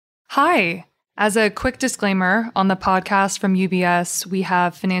Hi. As a quick disclaimer, on the podcast from UBS, we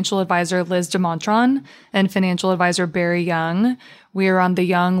have financial advisor Liz DeMontrond and financial advisor Barry Young. We are on the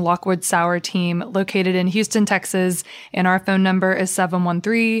Young Lockwood Sauer team located in Houston, Texas, and our phone number is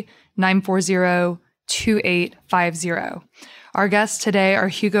 713-940-2850. Our guests today are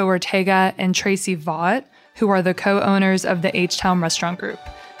Hugo Ortega and Tracy Vaught, who are the co-owners of the H-Town Restaurant Group.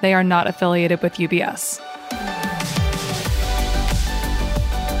 They are not affiliated with UBS.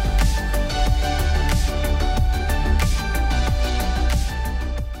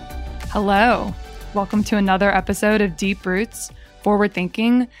 Hello. Welcome to another episode of Deep Roots, Forward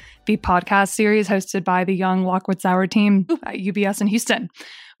Thinking, the podcast series hosted by the Young Lockwood Sauer team at UBS in Houston.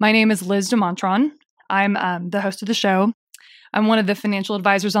 My name is Liz DeMontrond. I'm the host of the show. I'm one of the financial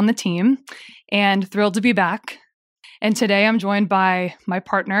advisors on the team and thrilled to be back. And today I'm joined by my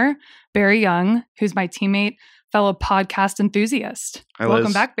partner, Barry Young, who's my teammate, fellow podcast enthusiast. Hi, Welcome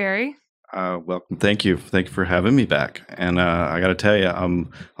Liz. back, Barry. Welcome. Thank you. Thank you for having me back. And I got to tell you,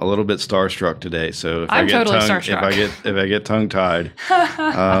 I'm a little bit starstruck today. So if I'm totally starstruck. if I get tongue tied,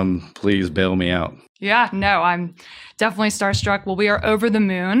 please bail me out. Yeah, no, I'm definitely starstruck. Well, we are over the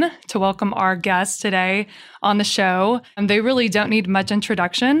moon to welcome our guests today on the show. And they really don't need much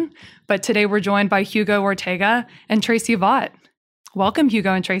introduction, but today we're joined by Hugo Ortega and Tracy Vaught. Welcome,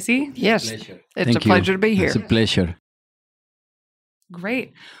 Hugo and Tracy. Yes, Pleasure. it's a pleasure to be here. It's a pleasure.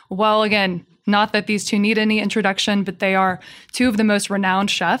 Great. Well, again, not that these two need any introduction, but they are two of the most renowned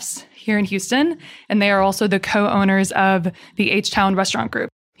chefs here in Houston, and they are also the co-owners of the H-Town Restaurant Group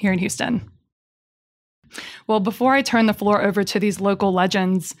here in Houston. Well, before I turn the floor over to these local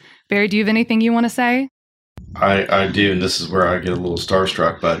legends, Barry, do you have anything you want to say? I do, and this is where I get a little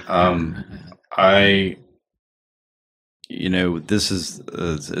starstruck. But this is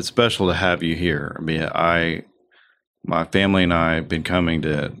it's special to have you here. I mean, my family and I have been coming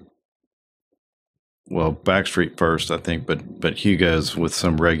to, Backstreet first, I think, but Hugo's with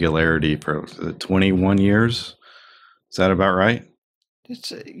some regularity for 21 years. Is that about right?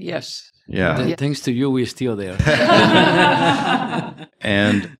 Yes. Yeah. Thanks to you, we're still there.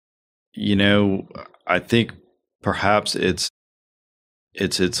 And, I think perhaps it's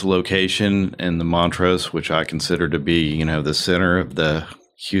its location in the Montrose, which I consider to be, the center of the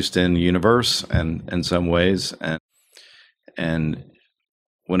Houston universe and in some ways. And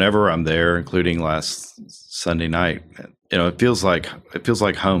whenever I'm there, including last Sunday night, it feels like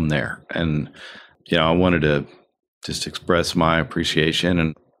home there. And, I wanted to just express my appreciation,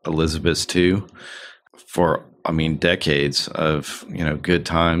 and Elizabeth's too, for, decades of, good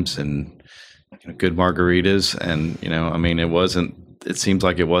times and good margaritas. And, it seems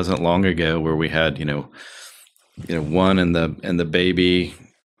like it wasn't long ago where we had, one in the baby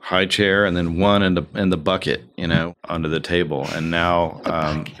high chair and then one in the bucket, under the table. And now,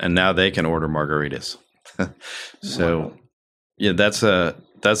 they can order margaritas. So yeah, that's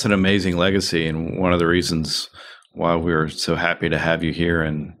an amazing legacy. And one of the reasons why we're so happy to have you here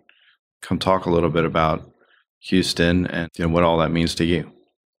and come talk a little bit about Houston and what all that means to you.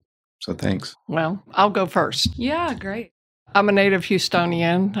 So thanks. Well, I'll go first. Yeah, great. I'm a native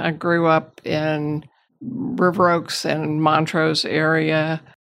Houstonian. I grew up in River Oaks and Montrose area.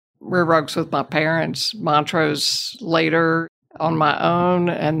 River Oaks with my parents, Montrose later on my own,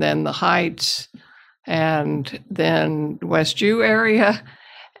 and then the Heights, and then West U area,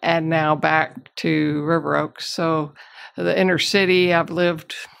 and now back to River Oaks. So the inner city, I've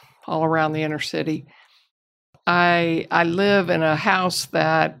lived all around the inner city. I live in a house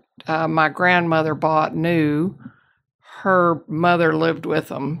that my grandmother bought new. Her mother lived with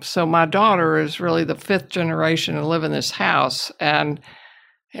them. So my daughter is really the fifth generation to live in this house. And,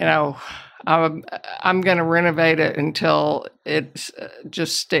 I'm going to renovate it until it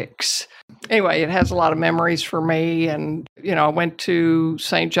just sticks. Anyway, it has a lot of memories for me. And, I went to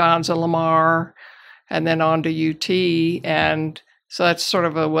St. John's of Lamar and then on to UT. And so that's sort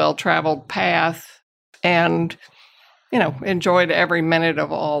of a well-traveled path. And, enjoyed every minute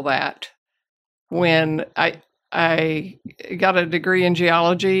of all that. When I got a degree in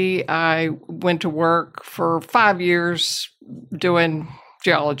geology, I went to work for 5 years doing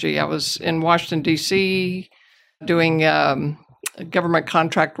geology. I was in Washington, D.C., doing government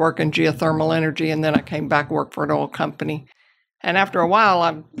contract work in geothermal energy, and then I came back and worked for an oil company. And after a while,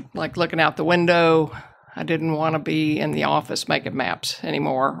 I'm like looking out the window. I didn't want to be in the office making maps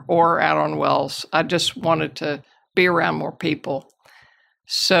anymore or out on wells. I just wanted to be around more people.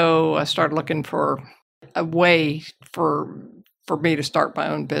 So I started looking for a way for me to start my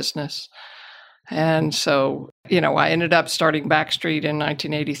own business. And so, I ended up starting Backstreet in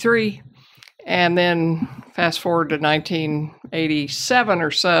 1983. And then fast forward to 1987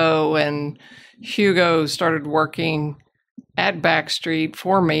 or so, and Hugo started working at Backstreet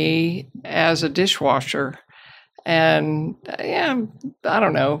for me as a dishwasher. And yeah, I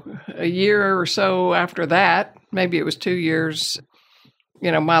don't know, a year or so after that, maybe it was 2 years,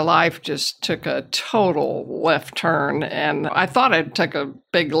 my life just took a total left turn. And I thought I'd take a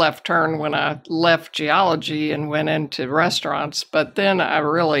big left turn when I left geology and went into restaurants. But then I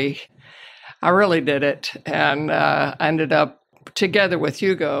really did it. And I ended up together with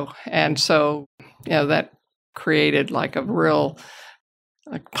Hugo. And so, that created like a real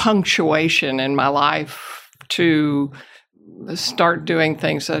punctuation in my life to start doing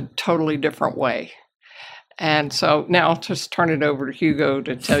things a totally different way. And so now I'll just turn it over to Hugo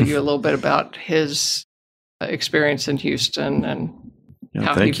to tell you a little bit about his experience in Houston and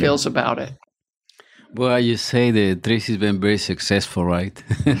how he feels about it. Well, you say that Tracy's been very successful, right?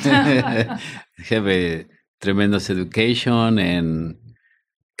 Have a tremendous education and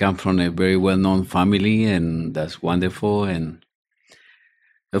come from a very well-known family, and that's wonderful. And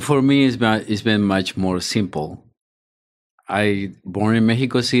for me, it's been much more simple. I born in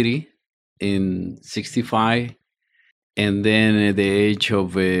Mexico City in 1965, and then at the age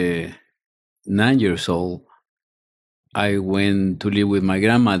of 9 years old, I went to live with my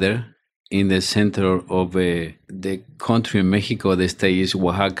grandmother in the center of the country in Mexico. The state is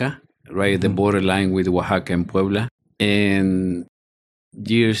Oaxaca, right at the borderline with Oaxaca and Puebla. And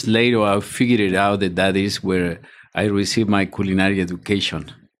years later, I figured it out that is where I received my culinary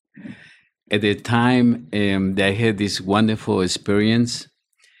education. At the time, I had this wonderful experience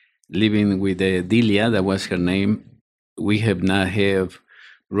living with Delia, that was her name. We have not have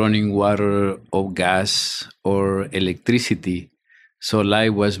running water or gas or electricity. So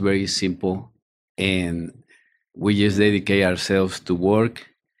life was very simple, and we just dedicate ourselves to work,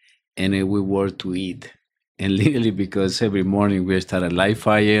 and we work to eat. And literally, because every morning we start a live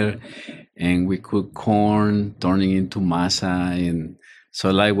fire and we cook corn, turning into masa. And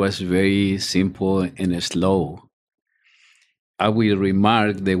so life was very simple and slow. I will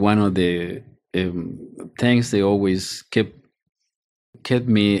remark that one of the things that always kept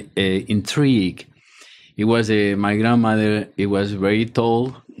me intrigued, it was my grandmother. It was very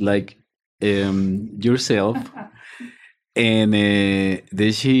tall, like yourself, and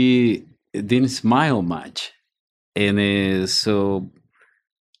that she didn't smile much. And so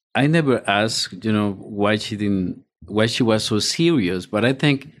I never asked, why she was so serious. But I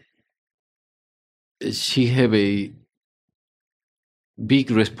think she had a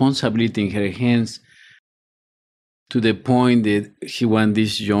big responsibility in her hands, to the point that she wanted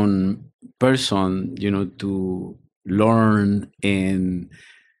this young person, to learn and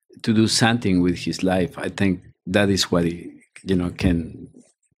to do something with his life. I think that is what can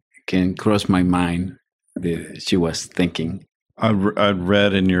cross my mind that she was thinking. I'd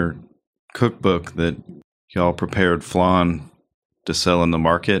read in your cookbook that y'all prepared flan to sell in the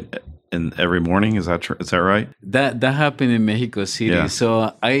market every morning. Is that is that right? That happened in Mexico City. Yeah.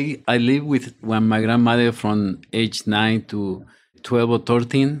 So I lived with my grandmother from age 9 to 12 or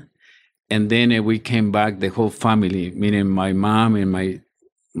 13. And then we came back, the whole family, meaning my mom and my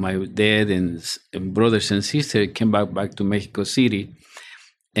dad and brothers and sisters came back to Mexico City.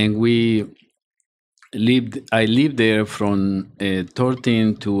 And I lived there from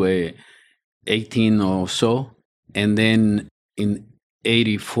 13 to 18 or so. And then in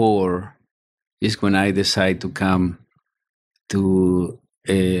 84 is when I decided to come to,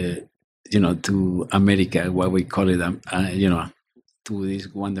 to America, what we call it, to this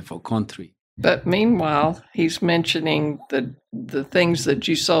wonderful country. But meanwhile, he's mentioning the things that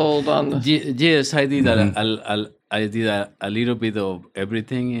you sold on the... Yes, I did I did a little bit of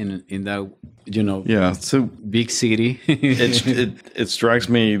everything in that, Yeah, so big city. it strikes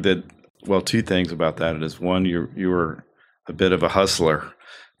me that, well, two things about that is, one, you were a bit of a hustler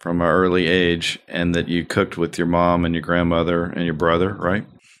from an early age, and that you cooked with your mom and your grandmother and your brother, right?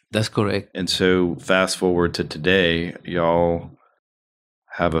 That's correct. And so fast forward to today, y'all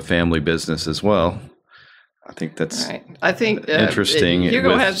have a family business as well. I think that's right. I think interesting.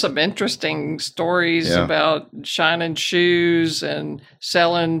 Hugo has some interesting stories about shining shoes and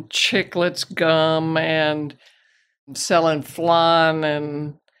selling Chiclets gum and selling flan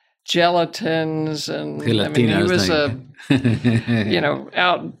and gelatins, and he was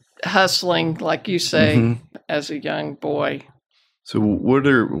out hustling, like you say, as a young boy. So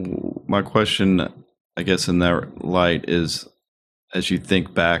my question, I guess, in that light is, as you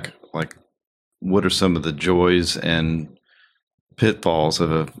think back, like, what are some of the joys and pitfalls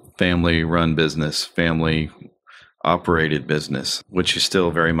of a family-run business, family-operated business, which you still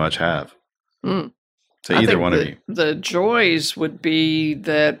very much have? Mm. So either one of you. The joys would be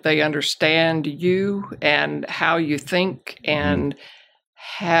that they understand you and how you think and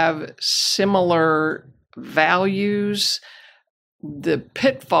have similar values. The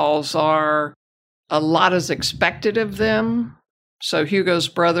pitfalls are a lot is expected of them. So Hugo's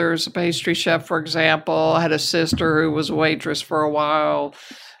brother is a pastry chef, for example. I had a sister who was a waitress for a while.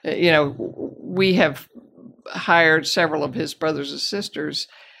 We have hired several of his brothers and sisters.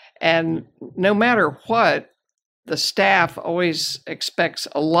 And no matter what, the staff always expects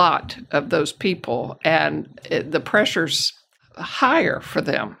a lot of those people. And the pressure's higher for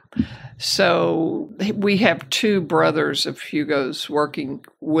them. So we have two brothers of Hugo's working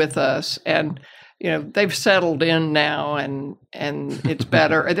with us. And they've settled in now and it's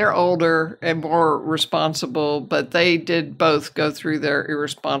better. They're older and more responsible, but they did both go through their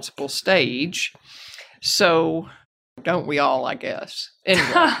irresponsible stage. So don't we all, I guess.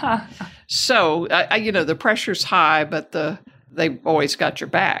 Anyway, so, the pressure's high, but they've always got your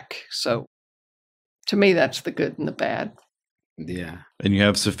back. So to me, that's the good and the bad. Yeah. And you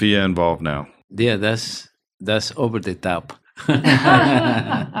have Sophia involved now. Yeah, that's over the top.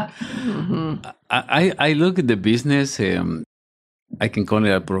 Mm-hmm. I look at the business, I can call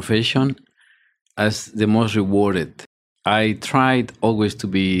it a profession, as the most rewarded. I tried always to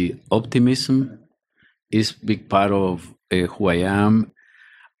be optimism. It's a big part of who I am.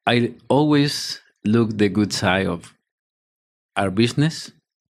 I always look the good side of our business.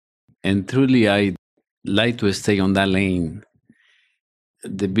 And truly, I like to stay on that lane.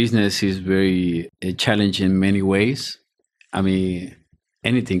 The business is very challenging in many ways. I mean,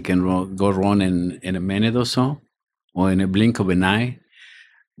 anything can go wrong in a minute or so, or in a blink of an eye.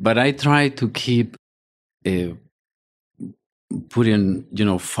 But I try to keep putting,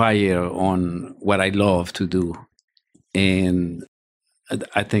 fire on what I love to do. And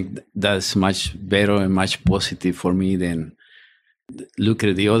I think that's much better and much positive for me than look at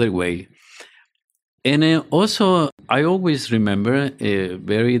it the other way. And also, I always remember,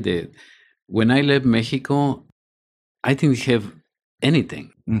 Barry, that when I left Mexico, I didn't have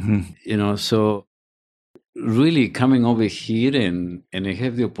anything, so really coming over here and I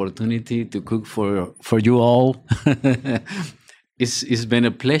have the opportunity to cook for you all, it's been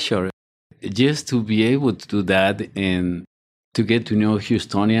a pleasure just to be able to do that and to get to know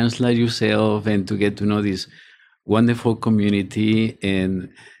Houstonians like yourself and to get to know this wonderful community and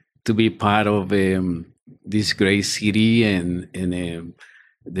to be part of this great city and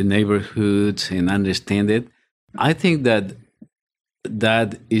the neighborhoods and understand it. I think that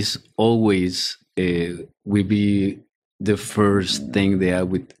is always will be the first thing that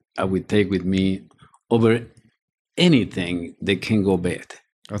I would take with me over anything that can go bad.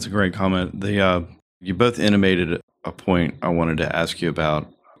 That's a great comment. You both intimated a point I wanted to ask you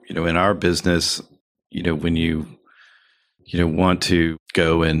about. In our business, when you want to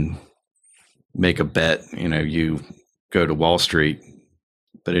go and make a bet, you go to Wall Street.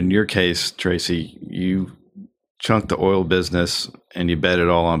 But in your case, Tracy, you chunked the oil business and you bet it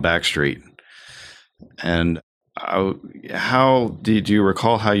all on Backstreet. And how did you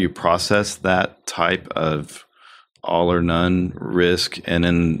recall how you processed that type of all or none risk? And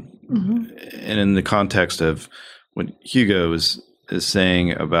in the context of what Hugo is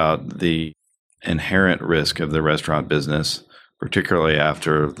saying about the inherent risk of the restaurant business, particularly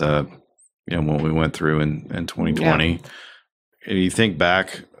after what we went through in 2020. And you think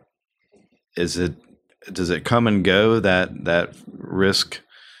back, does it come and go, that risk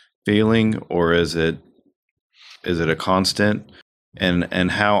feeling, or is it a constant?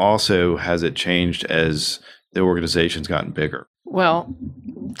 And how also has it changed as the organization's gotten bigger? Well,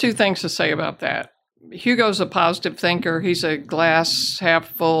 two things to say about that. Hugo's a positive thinker. He's a glass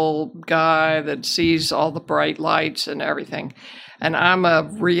half full guy that sees all the bright lights and everything. And I'm a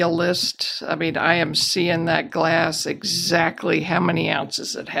realist. I mean, I am seeing that glass exactly how many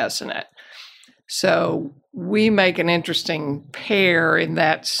ounces it has in it. So we make an interesting pair in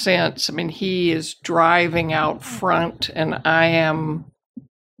that sense. I mean, he is driving out front and I am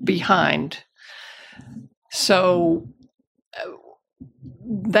behind. So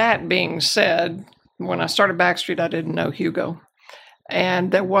that being said, when I started Backstreet, I didn't know Hugo.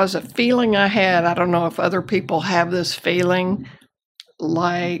 And there was a feeling I had, I don't know if other people have this feeling,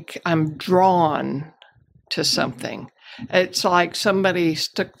 like I'm drawn to something. It's like somebody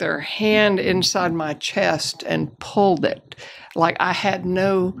stuck their hand inside my chest and pulled it. Like I had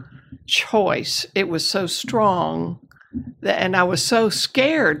no choice. It was so strong, and I was so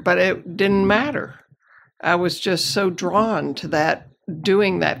scared, but it didn't matter. I was just so drawn to that,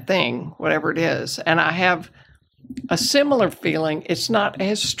 doing that thing, whatever it is. And I have a similar feeling. It's not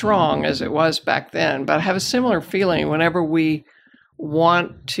as strong as it was back then, but I have a similar feeling whenever we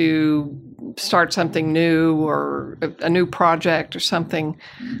want to start something new or a new project or something.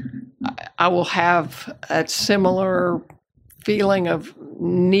 I will have a similar feeling of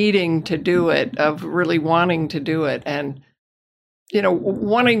needing to do it, of really wanting to do it, and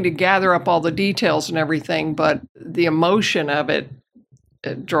wanting to gather up all the details and everything, but the emotion of it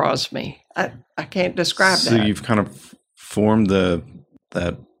draws me. I can't describe that. So you've kind of formed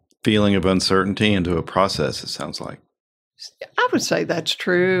that feeling of uncertainty into a process, it sounds like. I would say that's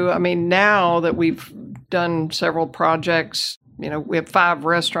true. I mean, now that we've done several projects, we have 5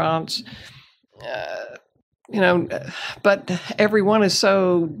 restaurants, but every one is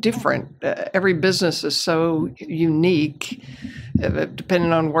so different. Every business is so unique,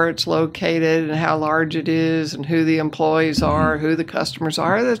 depending on where it's located and how large it is and who the employees are, who the customers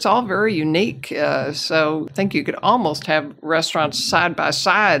are. It's all very unique. So I think you could almost have restaurants side by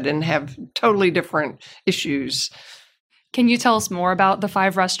side and have totally different issues. Can you tell us more about the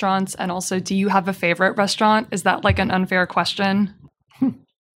 5 restaurants? And also, do you have a favorite restaurant? Is that like an unfair question?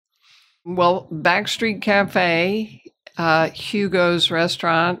 Well, Backstreet Cafe, Hugo's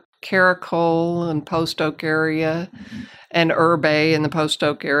restaurant, Caracol in Post Oak area, and Herbe in the Post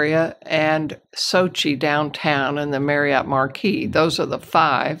Oak area, and Sochi downtown in the Marriott Marquis. Those are the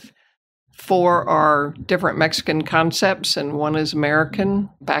 5. 4 are different Mexican concepts, and 1 is American.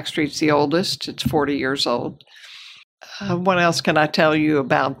 Backstreet's the oldest. It's 40 years old. What else can I tell you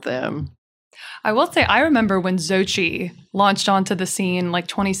about them? I will say I remember when Xochi launched onto the scene like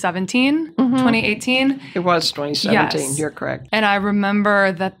 2017, 2018. It was 2017, yes. You're correct. And I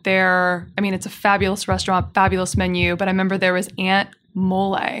remember that it's a fabulous restaurant, fabulous menu, but I remember there was Aunt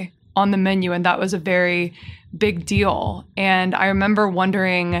Mole on the menu, and that was a very big deal. And I remember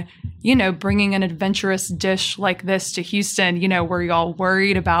wondering, bringing an adventurous dish like this to Houston, were y'all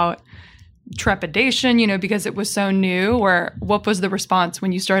worried about trepidation, because it was so new? Or what was the response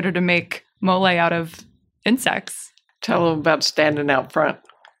when you started to make mole out of insects? Tell them about standing out front.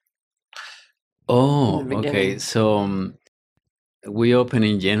 Oh, okay. So we open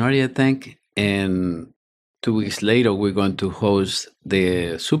in January, I think, and 2 weeks later, we're going to host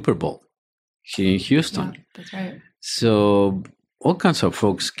the Super Bowl here in Houston. Yeah, that's right. So all kinds of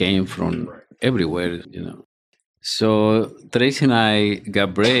folks came from everywhere, So Tracy and I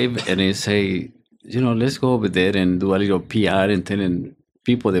got brave and they say, let's go over there and do a little PR and telling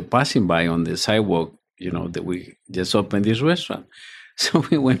people that passing by on the sidewalk, that we just opened this restaurant. So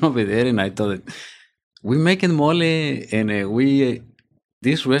we went over there and I thought, we're making mole and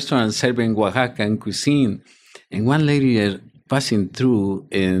this restaurant serving Oaxacan cuisine. And one lady passing through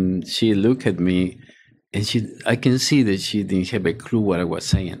and she looked at me and I can see that she didn't have a clue what I was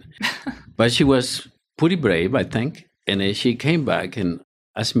saying. But she was pretty brave, I think. And then she came back and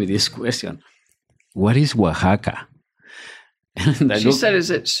asked me this question: what is Oaxaca? And she said, is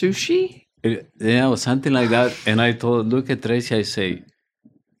it sushi? Yeah, or something like that. And I look at Tracy, I say,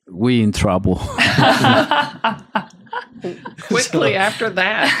 we in trouble. Quickly after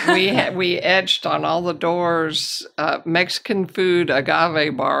that, we etched on all the doors Mexican food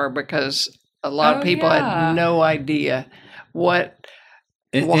agave bar, because a lot of people had no idea what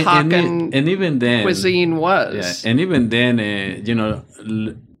Oaxacan and even then, cuisine was. Yeah, and even then,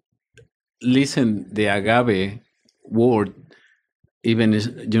 listen, the agave word even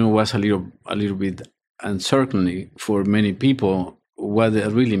was a little bit uncertain for many people what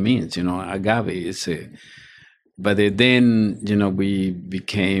it really means. Agave is but then we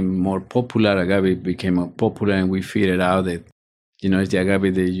became more popular. Agave became more popular, and we figured out that it's the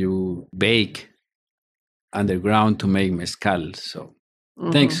agave that you bake underground to make mezcal. So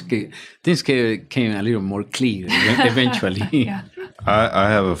things came a little more clear eventually. Yeah. I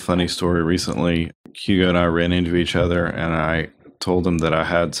have a funny story. Recently, Hugo and I ran into each other, and I told him that I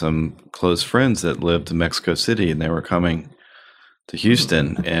had some close friends that lived in Mexico City, and they were coming to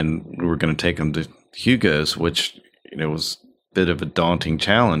Houston, and we were going to take them to Hugo's, which was a bit of a daunting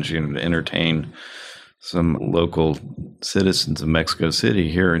challenge, to entertain some local citizens of Mexico City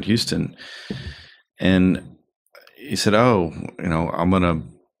here in Houston. And he said, "Oh, I'm going to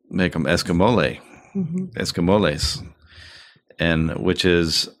make them escamoles, and which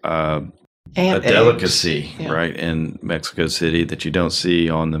is a delicacy, right, in Mexico City that you don't see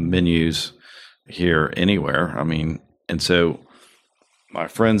on the menus here anywhere. I mean, and so my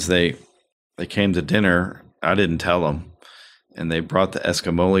friends, they came to dinner. I didn't tell them, and they brought the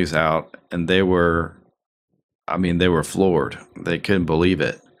escamoles out, and they were floored. They couldn't believe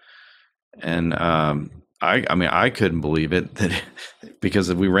it, and I couldn't believe it that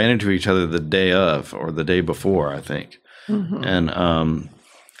because we ran into each other the day of or the day before, I think. Mm-hmm. And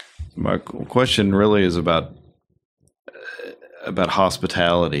my question really is about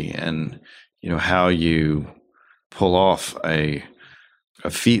hospitality and, how you pull off a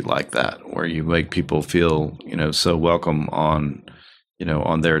feat like that, where you make people feel, so welcome on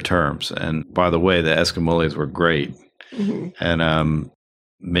their terms. And by the way, the Escamoles were great. Mm-hmm. And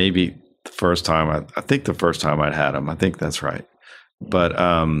maybe the first time, I think the first time I'd had them, I think that's right. But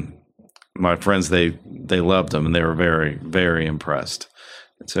my friends, they loved them and they were very, very impressed.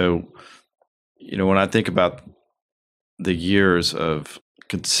 And so, when I think about the years of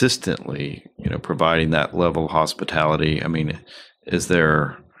consistently, providing that level of hospitality, I mean, is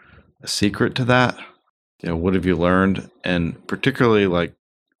there a secret to that? What have you learned? And particularly like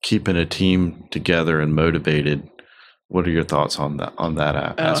keeping a team together and motivated. What are your thoughts on that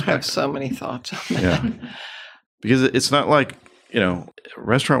aspect? I have so many thoughts on that. Yeah. Because it's not like, a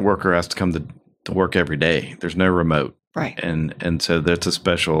restaurant worker has to come to work every day. There's no remote. Right. And so that's a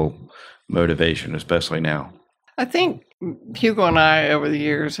special motivation, especially now. I think Hugo and I over the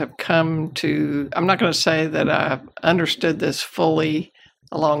years have come to, I'm not going to say that I understood this fully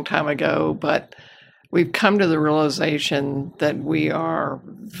a long time ago, but we've come to the realization that we are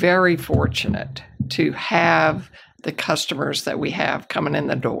very fortunate to have the customers that we have coming in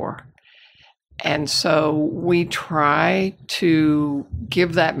the door. And so we try to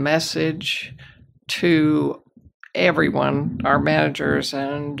give that message to everyone, our managers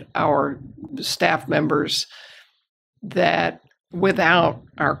and our staff members, that without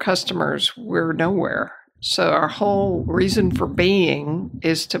our customers, we're nowhere. So our whole reason for being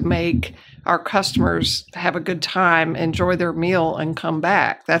is to make our customers have a good time, enjoy their meal, and come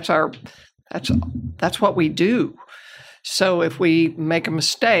back. That's what we do. So if we make a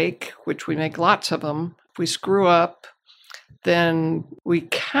mistake, which we make lots of them, if we screw up, then we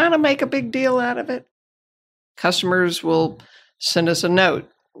kind of make a big deal out of it. Customers will send us a note.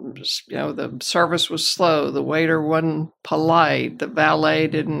 The service was slow. The waiter wasn't polite. The valet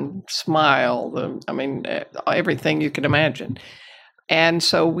didn't smile. Everything you can imagine. And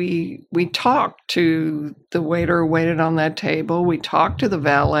so we talked to the waiter who waited on that table. We talked to the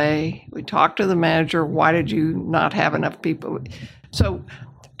valet. We talked to the manager. Why did you not have enough people? So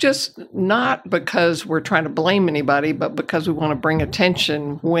just not because we're trying to blame anybody, but because we want to bring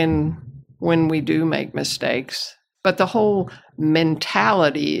attention when we do make mistakes. But the whole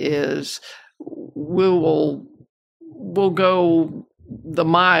mentality is we'll go the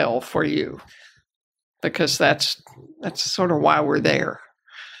mile for you, because that's sort of why we're there.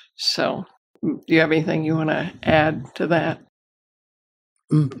 So do you have anything you want to add to that?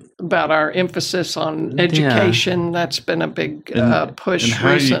 About our emphasis on education? Yeah. That's been a big push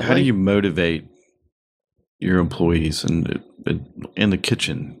recently. How do you motivate your employees and in the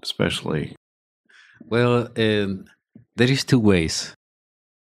kitchen especially? Well, there is two ways.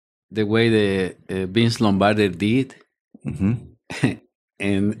 The way the Vince Lombardi did, mm-hmm.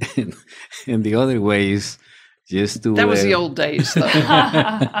 and the other way is just to... That was the old days, though.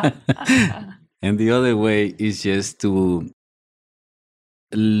 And the other way is just to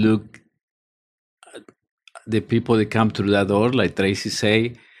look at the people that come through that door, like Tracy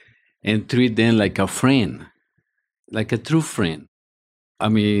say, and treat them like a friend, like a true friend. I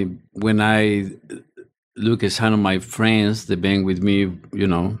mean, when I look at some of my friends that been with me,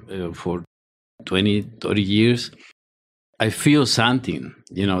 for 20, 30 years, I feel something,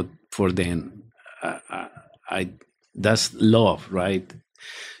 for them. That's love, right?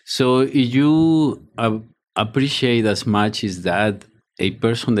 So if you appreciate as much as that a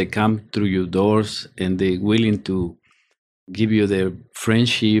person that come through your doors and they're willing to give you their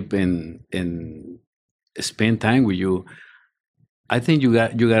friendship and spend time with you, I think you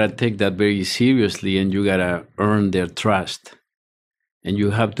gotta take that very seriously, and you gotta earn their trust. And you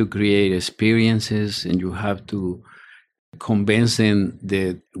have to create experiences, and you have to convince them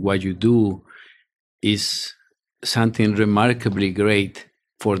that what you do is something remarkably great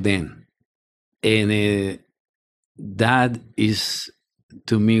for them. And that is,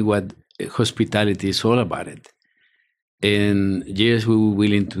 to me, what hospitality is all about. And yes, we were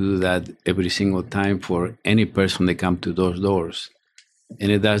willing to do that every single time for any person that comes to those doors.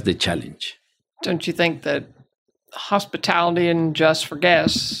 And that's the challenge. Don't you think that hospitality isn't just for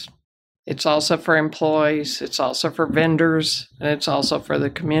guests? It's also for employees, it's also for vendors, and it's also for the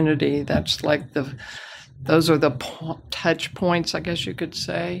community. That's like those are the touch points, I guess you could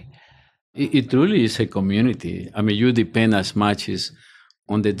say. It truly is a community. I mean, you depend as much as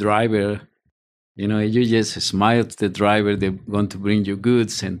on the driver. You just smile to the driver, they're going to bring you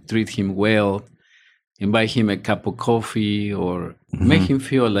goods and treat him well. invite him a cup of coffee or make him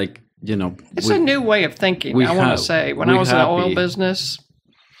feel like, It's a new way of thinking, I want to say. When I was in the oil business,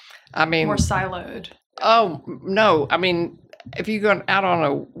 I mean... More siloed. Oh, no. I mean, if you go out on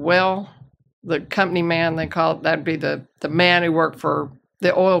a well, the company man, they call it, that'd be the man who worked for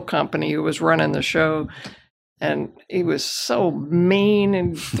the oil company who was running the show. And he was so mean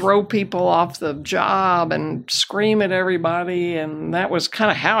and throw people off the job and scream at everybody. And that was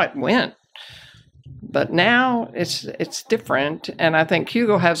kind of how it went. But now it's different. And I think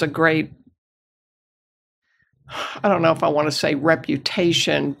Hugo has a great, I don't know if I want to say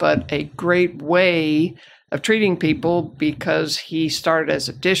reputation, but a great way of treating people because he started as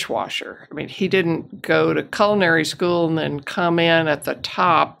a dishwasher. I mean, he didn't go to culinary school and then come in at the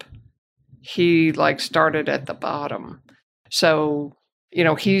top. He started at the bottom. So,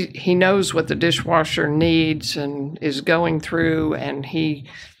 he knows what the dishwasher needs and is going through, and he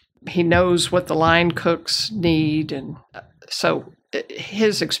knows what the line cooks need. And so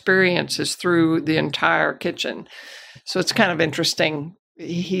his experience is through the entire kitchen. So it's kind of interesting.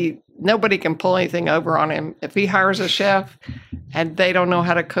 Nobody can pull anything over on him. If he hires a chef and they don't know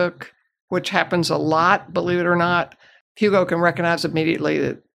how to cook, which happens a lot, believe it or not, Hugo can recognize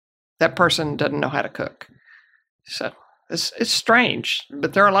immediately that person doesn't know how to cook. So it's strange,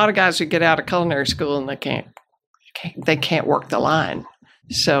 but there are a lot of guys who get out of culinary school and they can't work the line.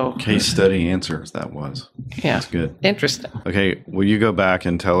 So case study answers that was. Yeah. That's good. Interesting. Okay. Will you go back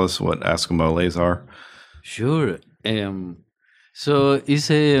and tell us what escamoles are? Sure. So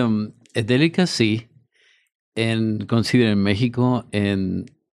it's a delicacy and considered in Mexico, and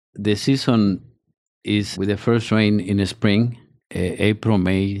the season is with the first rain in the spring, April,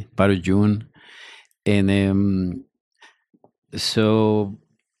 May, part of June. And so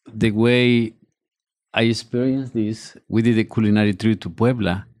the way I experienced this, we did a culinary trip to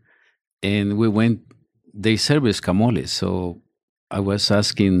Puebla, and they serve escamoles. So I was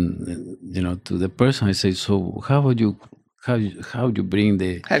asking, to the person, I said, so how do you bring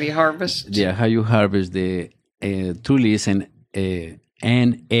the... How do you harvest? Yeah, how you harvest the truly is an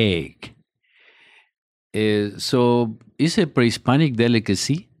egg. So it's a pre-Hispanic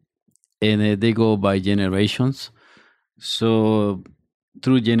delicacy, and they go by generations. So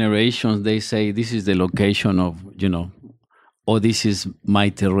through generations, they say this is the location of, or this is my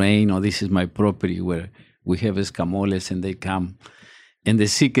terrain, or this is my property where we have escamoles and they come. And the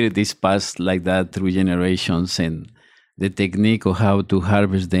secret is passed like that through generations, and the technique of how to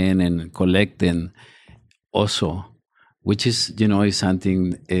harvest them and collect them also, which is, is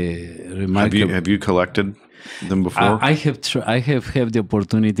something remarkable. Have you collected them before? I have had the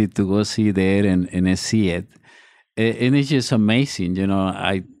opportunity to go see there and see it. And it's just amazing,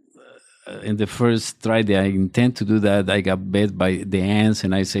 in the first try that I intend to do that, I got bit by the ants,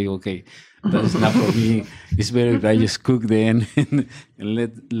 and I say, okay, that's not for me. It's better if I just cook them and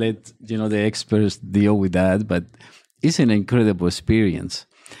let the experts deal with that. But it's an incredible experience,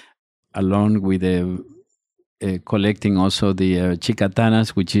 along with collecting also the chicatanas,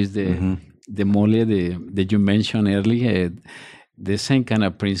 which is the mole that you mentioned earlier. The same kind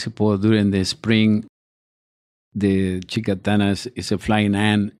of principle during the spring. The chicatanas is a flying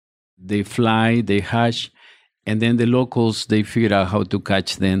ant. They fly, they hatch, and then the locals, they figure out how to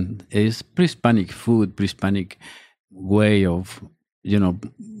catch them. It's pre-Hispanic food, pre-Hispanic way of, you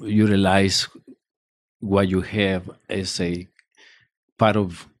realize what you have as a part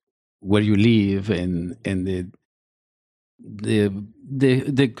of where you live, and the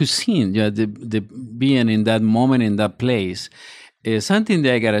cuisine, the being in that moment, in that place. Something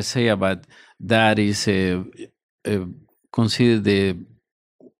that I gotta say about that is considered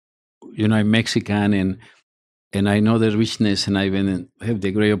I'm Mexican, and I know the richness, and I even have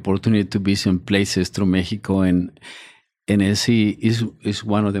the great opportunity to visit places through Mexico, and I see is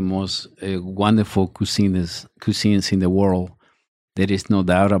one of the most wonderful cuisines in the world. There is no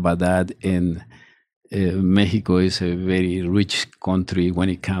doubt about that, and Mexico is a very rich country when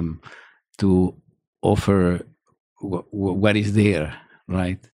it comes to offer what is there,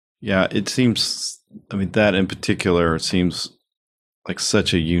 right? Yeah, it seems, that in particular seems like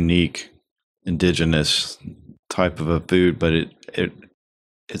such a unique indigenous type of a food, but it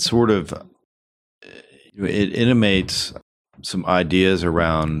sort of, it intimates some ideas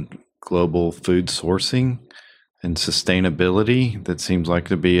around global food sourcing and sustainability that seems like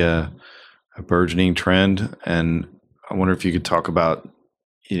to be a burgeoning trend. And I wonder if you could talk about,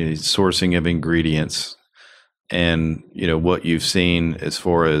 sourcing of ingredients and, what you've seen as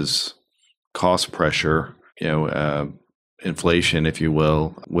far as cost pressure, inflation, if you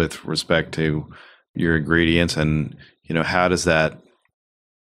will, with respect to your ingredients, and, how does that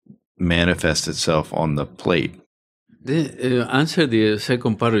manifest itself on the plate? Answer the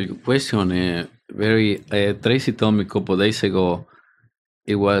second part of your question. Tracy told me a couple of days ago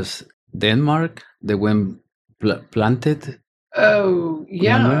it was Denmark that went planted. Oh,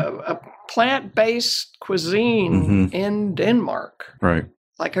 yeah. Remember? A plant-based cuisine in Denmark. Right.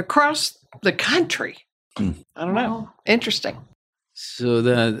 Like across the country. I don't know. Interesting. So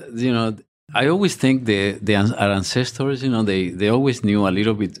that, I always think our ancestors, they always knew a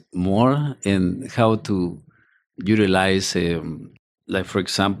little bit more in how to utilize, like, for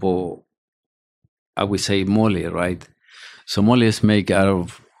example, I would say mole, right? So mole is made out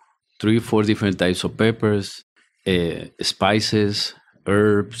of 3-4 different types of peppers, spices,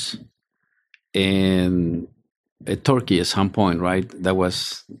 herbs, and a turkey at some point, right? That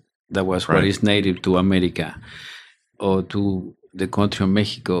was right. What is native to America or to the country of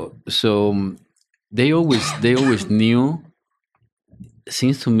Mexico. So they always knew.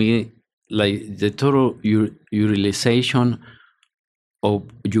 Seems to me like the total utilization of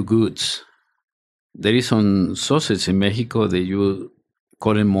your goods. There is some sausage in Mexico that you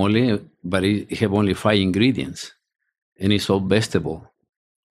call it mole, but it have only 5 ingredients, and it's all vegetable.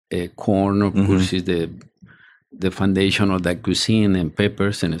 Corn, of course, is the foundation of that cuisine, and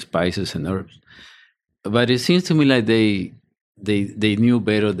peppers and spices and herbs. But it seems to me like they knew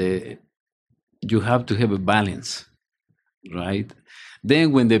better that you have to have a balance, right?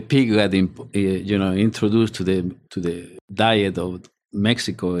 Then when the pig got introduced to the diet of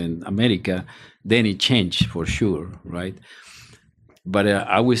Mexico and America, then it changed for sure, right? But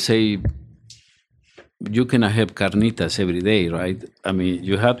I would say you cannot have carnitas every day, right? I mean,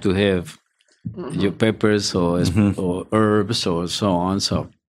 you have to have your peppers or herbs or so on. So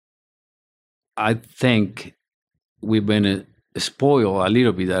I think we've been spoiled a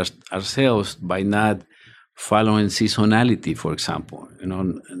little bit ourselves by not following seasonality, for example,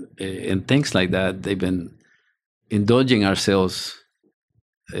 and things like that. They've been indulging ourselves.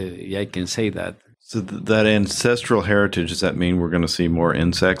 I can say that. So that ancestral heritage, does that mean we're going to see more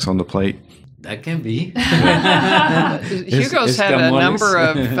insects on the plate? That can be. Hugo's had a number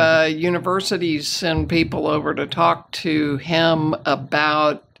of universities send people over to talk to him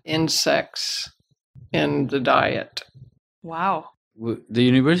about insects in the diet. Wow. The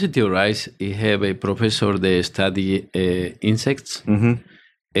University of Rice, it have a professor that study insects.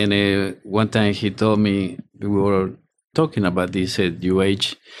 And one time he told me, we were talking about this at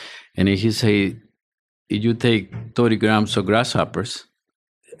UH, and he said, if you take 30 grams of grasshoppers,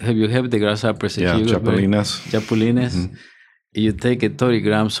 have the grasshoppers? Yeah, chapulines. Chapulines. You take 30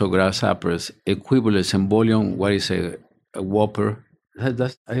 grams of grasshoppers, equivalent in volume, what is a Whopper?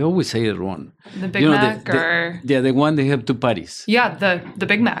 I always say it wrong. The Big Mac the one they have 2 patties. Yeah, the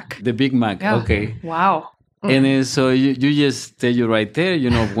Big Mac. The Big Mac, yeah. Okay. Wow. And so you just tell you right there,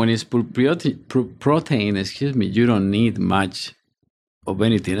 when it's protein, you don't need much of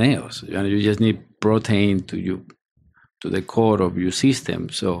anything else. You just need protein to the core of your system.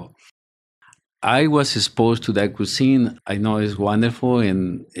 So I was exposed to that cuisine. I know it's wonderful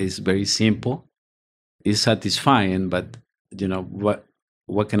and it's very simple. It's satisfying, but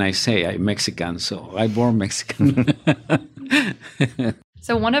what can I say? I'm Mexican, so I'm born Mexican.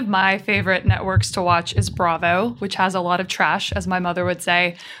 So one of my favorite networks to watch is Bravo, which has a lot of trash, as my mother would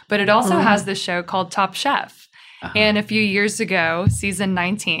say, but it also has this show called Top Chef. And a few years ago, season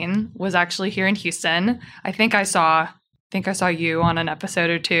 19 was actually here in Houston. I think I saw you on an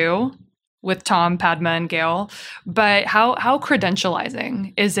episode or 2 with Tom, Padma, and Gail. But how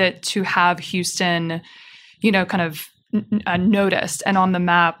credentializing is it to have Houston, kind of noticed and on the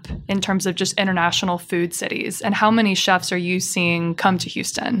map in terms of just international food cities? And how many chefs are you seeing come to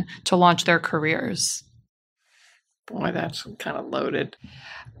Houston to launch their careers? Boy, that's kind of loaded.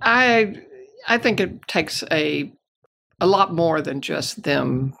 I think it takes a lot more than just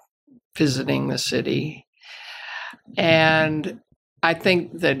them visiting the city. And I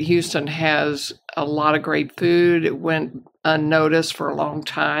think that Houston has a lot of great food. It went unnoticed for a long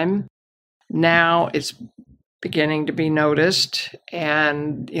time. Now it's beginning to be noticed.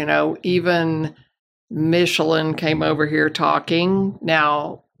 And, even Michelin came over here talking.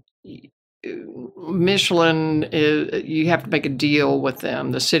 Now, Michelin, you have to make a deal with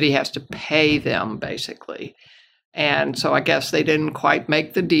them. The city has to pay them, basically. And so I guess they didn't quite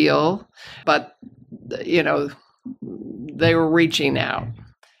make the deal, but, they were reaching out.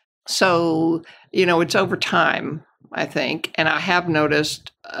 So, it's over time, I think. And I have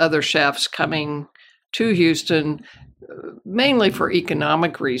noticed other chefs coming to Houston, mainly for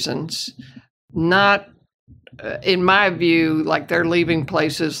economic reasons, not, in my view, like they're leaving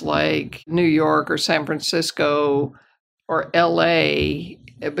places like New York or San Francisco or LA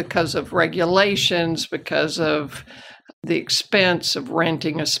because of regulations, because of the expense of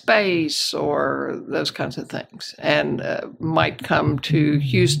renting a space or those kinds of things, and might come to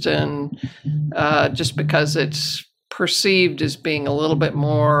Houston just because it's perceived as being a little bit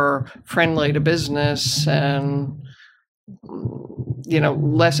more friendly to business and,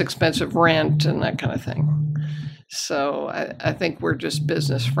 less expensive rent and that kind of thing. So I think we're just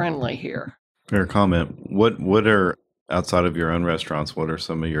business friendly here. Fair comment. What are, outside of your own restaurants, what are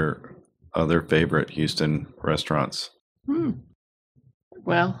some of your other favorite Houston restaurants?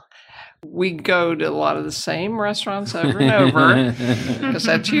 Well, we go to a lot of the same restaurants over and over because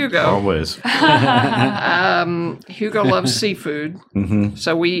that's Hugo. Always. Hugo loves seafood. Mm-hmm.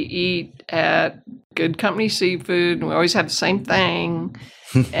 So we eat at Good Company Seafood, and we always have the same thing.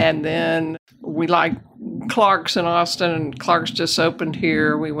 And then we like Clark's in Austin, and Clark's just opened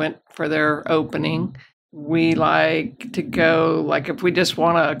here. We went for their opening. We like to go, like if we just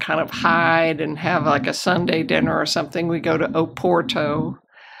want to kind of hide and have like a Sunday dinner or something, we go to Oporto,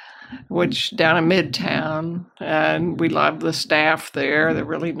 which down in Midtown, and we love the staff there. They're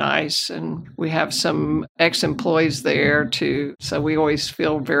really nice, and we have some ex-employees there too, so we always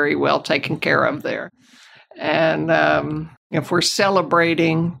feel very well taken care of there. And if we're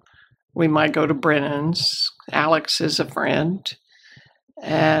celebrating, we might go to Brennan's. Alex is a friend.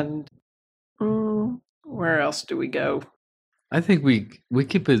 And where else do we go? I think we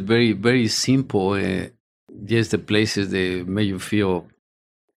keep it very, very simple. Just the places that make you feel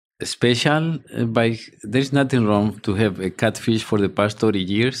special. But there's nothing wrong to have a catfish for the past 30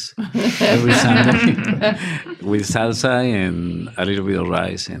 years every Sunday with salsa and a little bit of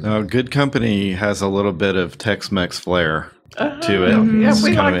rice. And Good Company has a little bit of Tex-Mex flair to it. Yeah, It's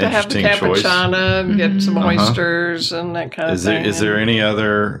we kind like of to an have the interesting choice. capuchana and get some oysters and that kind of thing. Is there any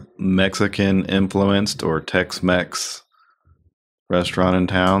other Mexican influenced or Tex-Mex restaurant in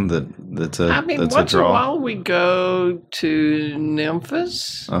town that's a once in a draw? while we go to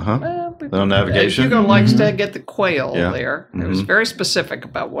Memphis. On Navigation? Hugo likes to get the quail Yeah. there. He was very specific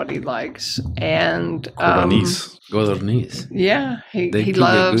about what he likes. And Codorniz. yeah, he They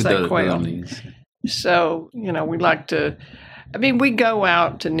loves cook that quail. codorniz. So, we like to, we go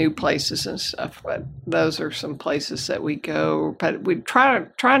out to new places and stuff, but those are some places that we go. But we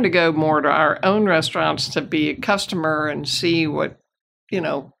trying to go more to our own restaurants to be a customer and see what,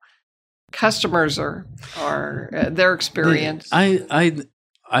 customers are their experience.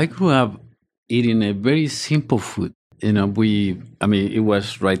 I grew up eating a very simple food. It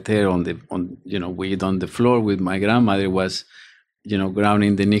was right there we eat on the floor with my grandmother. Was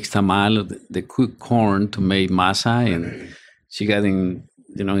grounding the nixtamal, the cooked corn to make masa, and she got in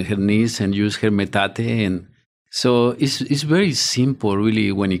her knees and used her metate, and so it's very simple,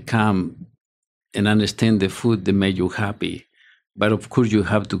 really, when it comes and understand the food that make you happy. But of course, you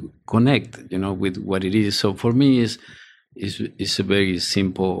have to connect, with what it is. So for me, it's a very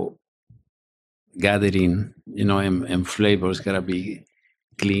simple gathering, and flavors gotta be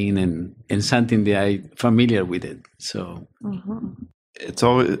clean and something that I'm familiar with it. So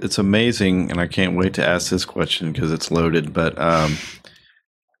it's amazing, and I can't wait to ask this question because it's loaded. But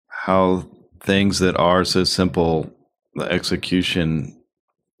how things that are so simple, the execution,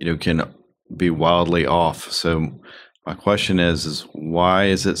 can be wildly off. So my question is why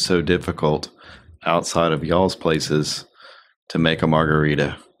is it so difficult outside of y'all's places to make a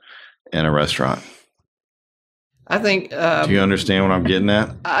margarita in a restaurant? I think. Do you understand what I'm getting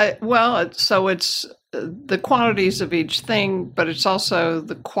at? It's the quantities of each thing, but it's also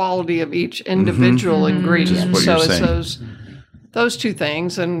the quality of each individual ingredient. Just what you're saying. It's those two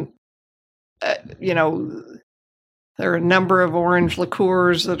things, and there are a number of orange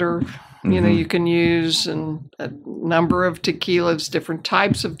liqueurs that are you can use, and a number of tequilas, different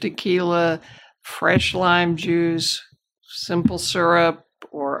types of tequila, fresh lime juice, simple syrup,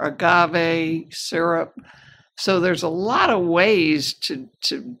 or agave syrup. So there's a lot of ways to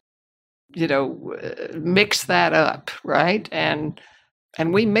mix that up, right? And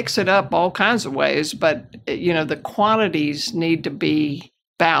we mix it up all kinds of ways, but the quantities need to be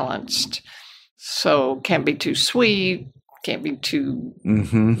balanced. So can't be too sweet, can't be too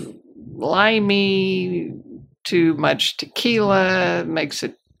limey, too much tequila makes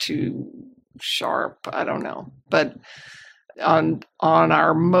it too sharp. I don't know, but on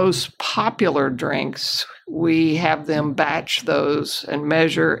our most popular drinks, we have them batch those and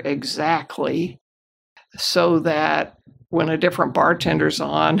measure exactly so that when a different bartender's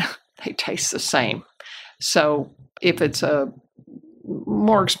on, they taste the same. So if it's a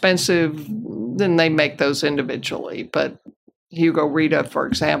more expensive, then they make those individually. But Hugo Rita, for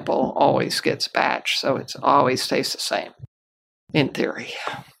example, always gets batch, so it always tastes the same. in theory.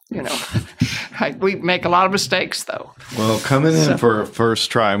 We make a lot of mistakes, though. Well, coming in for a first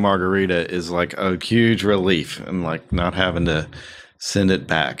try margarita is like a huge relief, and like not having to send it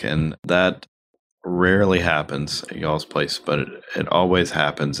back. And that rarely happens at y'all's place, but it always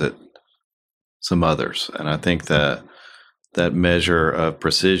happens at some others. And I think that measure of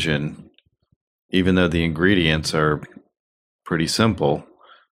precision, even though the ingredients are pretty simple,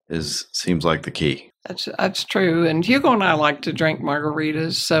 seems like the key. That's true. And Hugo and I like to drink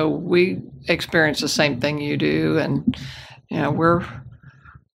margaritas, so we experience the same thing you do. And we're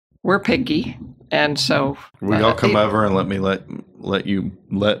picky, and so will y'all come over and let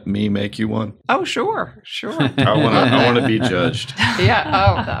me make you one? Oh, sure. I want to be judged.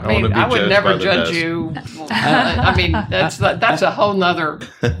 Yeah. I would never judge you. That's a whole nother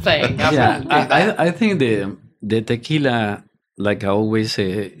thing. I think the tequila, like I always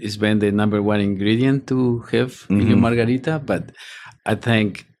say, has been the number one ingredient to have in your margarita. But I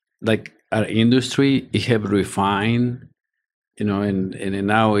think, like our industry, it have refined, and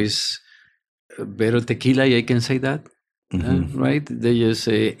now is better tequila. I can say that, right? They just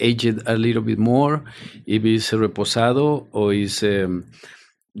age it a little bit more. If it's reposado or is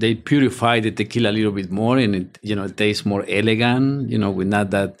they purify the tequila a little bit more, and it tastes more elegant. With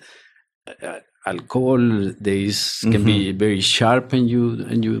not that. Alcohol, can be very sharp in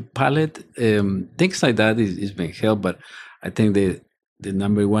your palate. Things like that is being helped, but I think the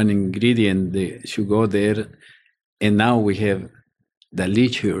number one ingredient should go there. And now we have the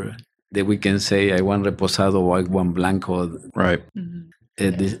leisure that we can say, I want reposado or I want blanco. Right.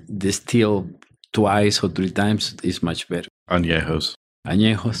 Distill twice or three times is much better. Añejos,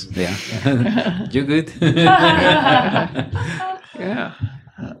 yeah. You good? Yeah.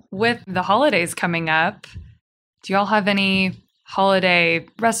 With the holidays coming up, do y'all have any holiday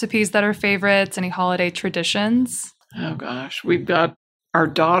recipes that are favorites? Any holiday traditions? Oh, gosh. We've got our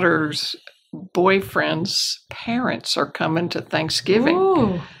daughter's boyfriend's parents are coming to Thanksgiving.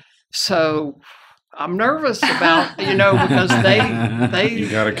 Ooh. So I'm nervous about, because they you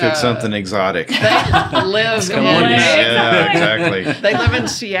got to cook something exotic. They live exactly. They live in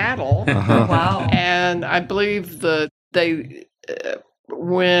Seattle. Wow. And I believe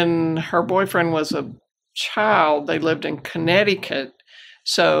when her boyfriend was a child, they lived in Connecticut.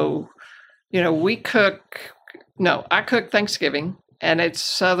 So, I cook Thanksgiving, and it's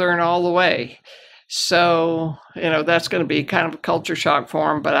Southern all the way. So, that's going to be kind of a culture shock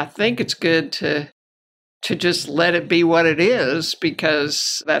for him. But I think it's good to just let it be what it is,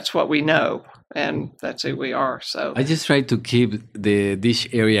 because that's what we know. And that's who we are. So I just try to keep the dish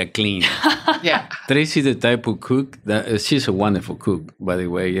area clean. Yeah. Tracy, the type of cook that she's a wonderful cook, by the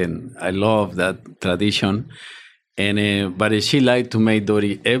way, and I love that tradition. And but she liked to make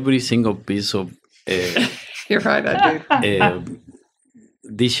dirty every single piece of. You're right, I do.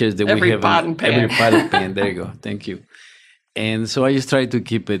 Dishes that every we have. Pot and pan. Every pot and pan. There you go. Thank you. And so I just try to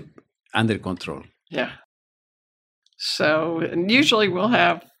keep it under control. Yeah. So usually we'll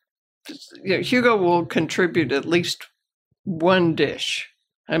have. Hugo will contribute at least one dish.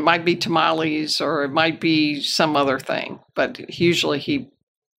 It might be tamales or it might be some other thing, but usually he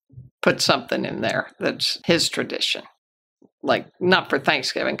puts something in there that's his tradition. Like, not for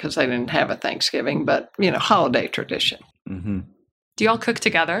Thanksgiving, because they didn't have a Thanksgiving, but, holiday tradition. Mm-hmm. Do y'all cook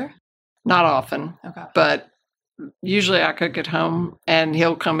together? Not often, Okay. but usually I cook at home, and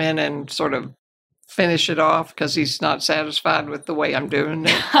he'll come in and sort of finish it off because he's not satisfied with the way I'm doing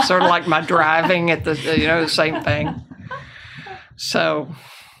it. Sort of like my driving at the same thing. So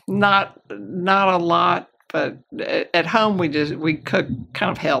not a lot, but at home we cook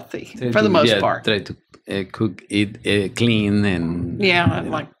kind of healthy for the most part. Try to cook it clean and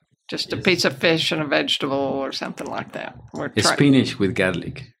like just a piece of fish and a vegetable or something like that. Spinach with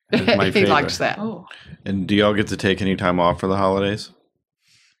garlic. That's my favorite. He likes that. Oh. And do y'all get to take any time off for the holidays?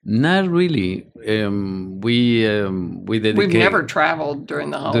 Not really. We dedicate. We've never traveled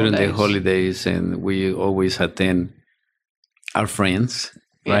during the holidays. And we always attend our friends,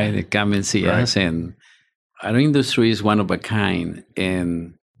 right? They come and see us, and our industry is one of a kind,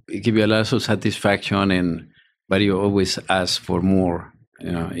 and it gives you a lot of satisfaction. But you always ask for more.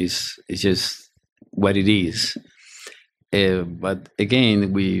 It's just what it is. But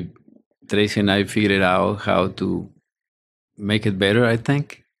again, Tracy and I figured out how to make it better, I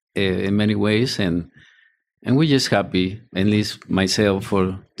think. In many ways, and we're just happy, at least myself,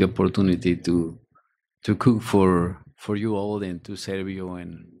 for the opportunity to cook for you all and to serve you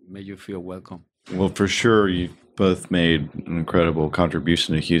and make you feel welcome. Well, for sure, you both made an incredible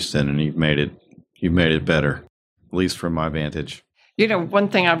contribution to Houston, and you've made it better, at least from my vantage. One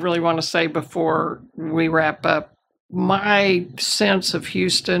thing I really want to say before we wrap up, my sense of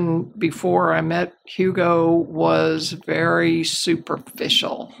Houston before I met Hugo was very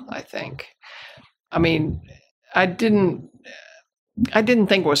superficial, I think. I mean, I didn't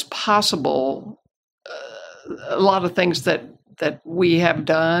think it was possible a lot of things that we have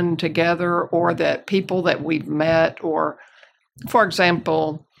done together, or that people that we've met, or, for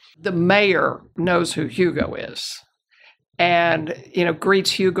example, the mayor knows who Hugo is and,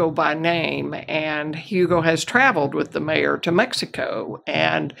 greets Hugo by name. And Hugo has traveled with the mayor to Mexico.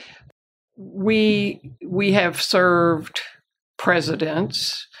 And we have served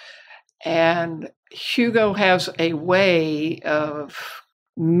presidents, and Hugo has a way of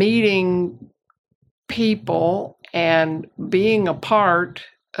meeting people and being a part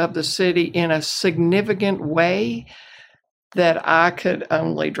of the city in a significant way that I could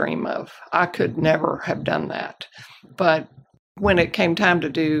only dream of. I could never have done that. But when it came time to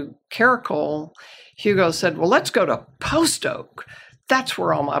do Caracol, Hugo said, well, let's go to Post Oak. That's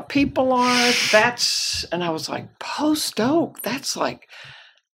where all my people are. And I was like, Post Oak? That's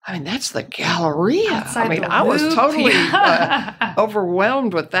the Galleria. Outside I was totally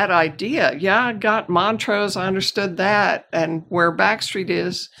overwhelmed with that idea. Yeah, I got Montrose, I understood that, and where Backstreet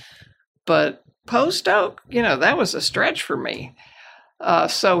is. But Post Oak, that was a stretch for me.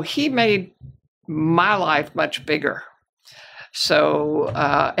 So he made my life much bigger. So,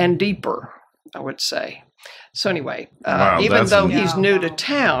 and deeper, I would say. So anyway, Wow, even though he's new to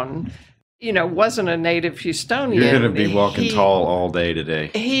town, wasn't a native Houstonian. You're going to be walking tall all day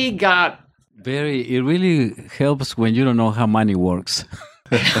today. He got... Barry, it really helps when you don't know how money works.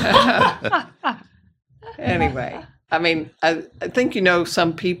 Anyway, I think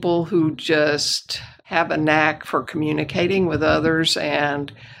some people who just have a knack for communicating with others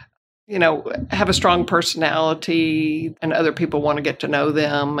and, have a strong personality, and other people want to get to know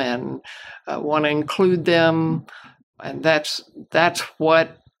them and want to include them. And that's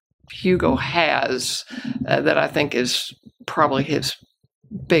what Hugo has that I think is probably his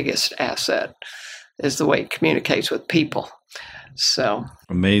biggest asset, is the way he communicates with people. So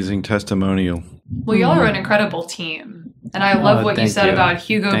amazing testimonial. Well, y'all are an incredible team. And I love what you said about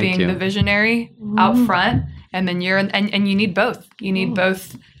Hugo being the visionary out front, and then and you need both. You need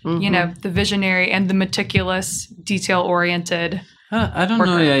both, the visionary and the meticulous, detail-oriented I don't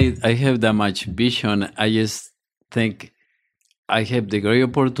worker. know I have that much vision. I just think I have the great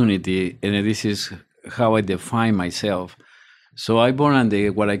opportunity, and this is how I define myself. So I born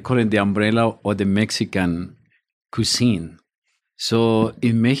under what I call it the umbrella of the Mexican cuisine. So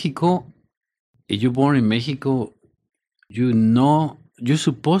in Mexico, if you're born in Mexico, you're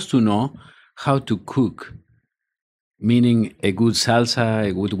supposed to know how to cook, meaning a good salsa,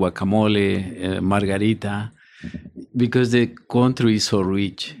 a good guacamole, margarita, because the country is so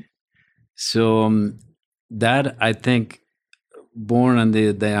rich. So that, I think, born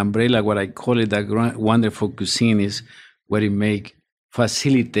under the umbrella, what I call it, that wonderful cuisine is what it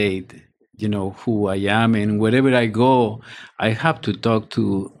facilitate, who I am. And wherever I go, I have to talk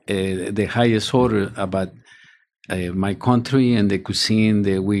to the highest order about my country and the cuisine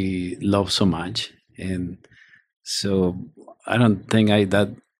that we love so much. And so I don't think that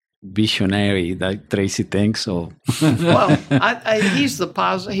visionary that Tracy thinks so. Well, he's the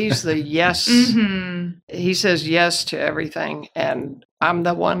positive. He's the yes. Mm-hmm. He says yes to everything, and I'm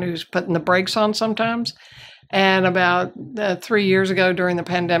the one who's putting the brakes on sometimes. And about 3 years ago during the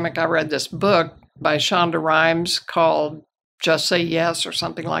pandemic, I read this book by Shonda Rhimes called Just Say Yes or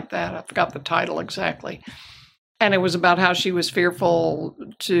something like that. I forgot the title exactly. And it was about how she was fearful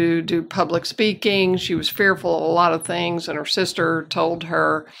to do public speaking. She was fearful of a lot of things. And her sister told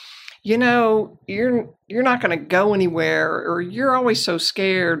her, you're not going to go anywhere, or you're always so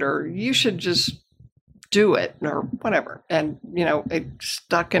scared, or you should just do it, or whatever. And, it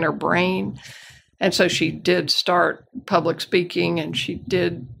stuck in her brain. And so she did start public speaking, and she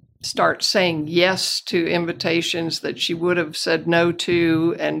did start saying yes to invitations that she would have said no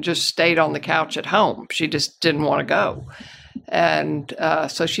to and just stayed on the couch at home. She just didn't want to go. And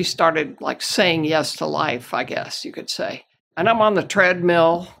so she started saying yes to life, I guess you could say. And I'm on the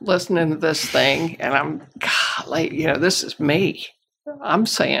treadmill listening to this thing, and I'm, golly, this is me. I'm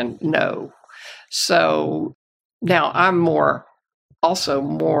saying no. So now I'm also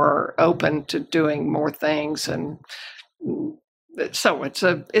more open to doing more things, and so it's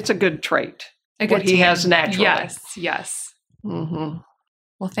a good trait. What he has naturally. Yes. Mm-hmm.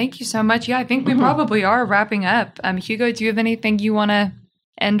 Well, thank you so much. Yeah, I think we probably are wrapping up. Hugo, do you have anything you want to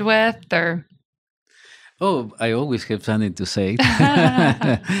end with, or? Oh, I always have something to say.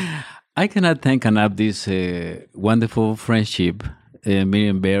 I cannot thank enough this wonderful friendship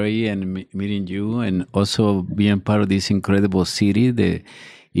meeting Barry and meeting you, and also being part of this incredible city.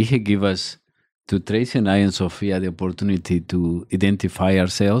 It had given us, to Tracy and I and Sophia, the opportunity to identify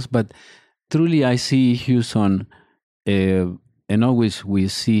ourselves. But truly, I see Houston, and always we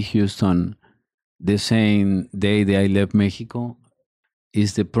see Houston the same day that I left Mexico,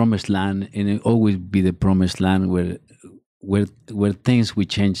 is the promised land, and it always be the promised land where things will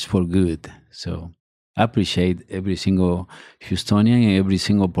change for good. So I appreciate every single Houstonian and every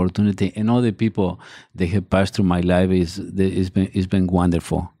single opportunity, and all the people that have passed through my life. It's been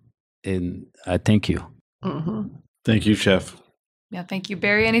wonderful, and I thank you. Mm-hmm. Thank you, Chef. Yeah, thank you,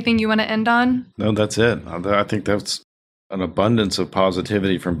 Barry. Anything you want to end on? No, that's it. I think that's an abundance of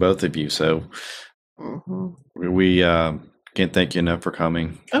positivity from both of you. So we can't thank you enough for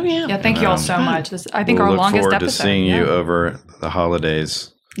coming. Oh yeah, yeah. Thank you all so much. I think we'll our look longest forward episode. to seeing you over the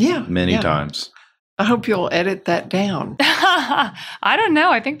holidays. Yeah, many times. I hope you'll edit that down. I don't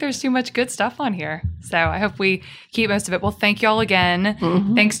know. I think there's too much good stuff on here. So I hope we keep most of it. Well, thank you all again.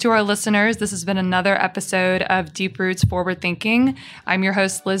 Thanks to our listeners. This has been another episode of Deep Roots Forward Thinking. I'm your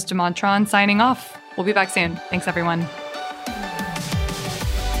host, Liz DeMontrond, signing off. We'll be back soon. Thanks, everyone.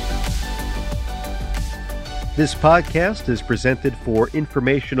 This podcast is presented for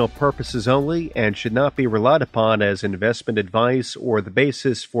informational purposes only and should not be relied upon as investment advice or the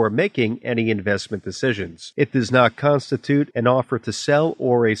basis for making any investment decisions. It does not constitute an offer to sell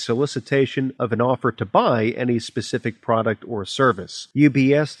or a solicitation of an offer to buy any specific product or service.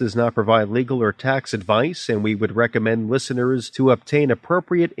 UBS does not provide legal or tax advice, and we would recommend listeners to obtain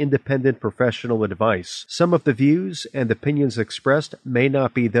appropriate independent professional advice. Some of the views and opinions expressed may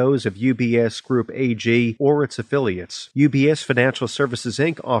not be those of UBS Group AG or its affiliates. UBS Financial Services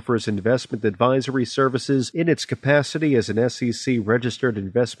Inc. offers investment advisory services in its capacity as an SEC-registered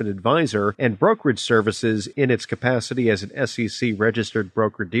investment advisor and brokerage services in its capacity as an SEC-registered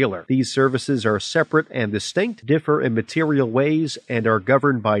broker-dealer. These services are separate and distinct, differ in material ways, and are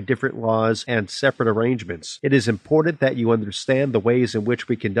governed by different laws and separate arrangements. It is important that you understand the ways in which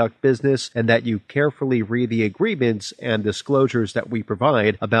we conduct business and that you carefully read the agreements and disclosures that we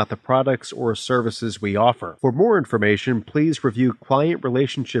provide about the products or services we offer. For more information, please review Client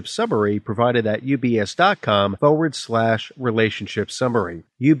Relationship Summary provided at ubs.com/relationship summary.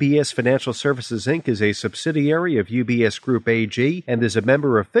 UBS Financial Services Inc. is a subsidiary of UBS Group AG and is a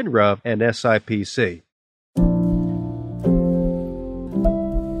member of FINRA and SIPC.